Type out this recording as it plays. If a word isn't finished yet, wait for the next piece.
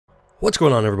What's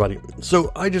going on, everybody?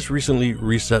 So I just recently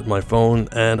reset my phone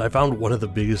and I found one of the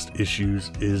biggest issues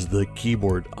is the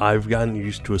keyboard. I've gotten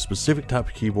used to a specific type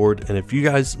of keyboard, and if you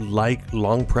guys like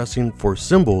long pressing for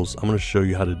symbols, I'm going to show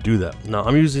you how to do that. Now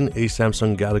I'm using a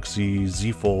Samsung Galaxy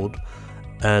Z Fold,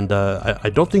 and I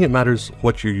don't think it matters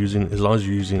what you're using as long as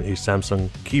you're using a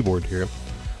Samsung keyboard here.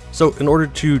 So in order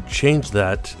to change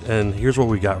that, and here's what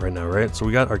we got right now, right? So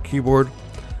we got our keyboard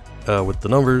with the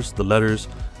numbers, the letters.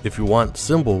 If you want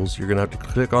symbols, you're gonna have to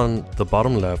click on the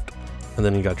bottom left, and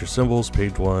then you got your symbols,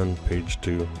 page 1, page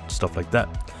 2, stuff like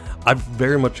that. I've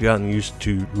very much gotten used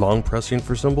to long pressing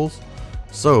for symbols.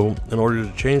 So in order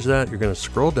to change that, you're gonna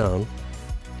scroll down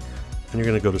and you're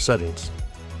gonna go to settings.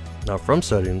 Now from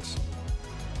settings,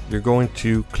 you're going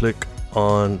to click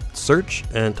on search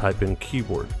and type in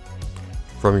keyboard.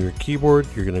 From your keyboard,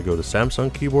 you're gonna go to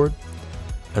Samsung keyboard,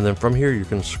 and then from here you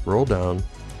can scroll down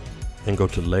and go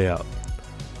to layout.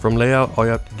 From layout, all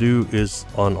you have to do is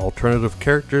on alternative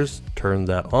characters, turn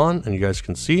that on, and you guys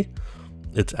can see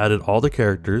it's added all the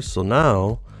characters. So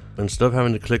now, instead of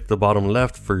having to click the bottom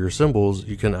left for your symbols,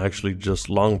 you can actually just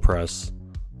long press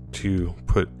to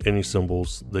put any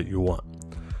symbols that you want.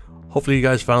 Hopefully you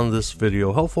guys found this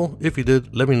video helpful. If you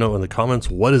did, let me know in the comments,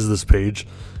 what is this page?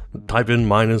 Type in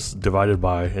minus divided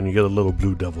by, and you get a little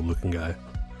blue devil looking guy.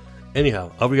 Anyhow,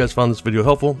 I hope you guys found this video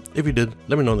helpful. If you did,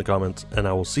 let me know in the comments, and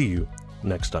I will see you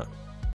next time.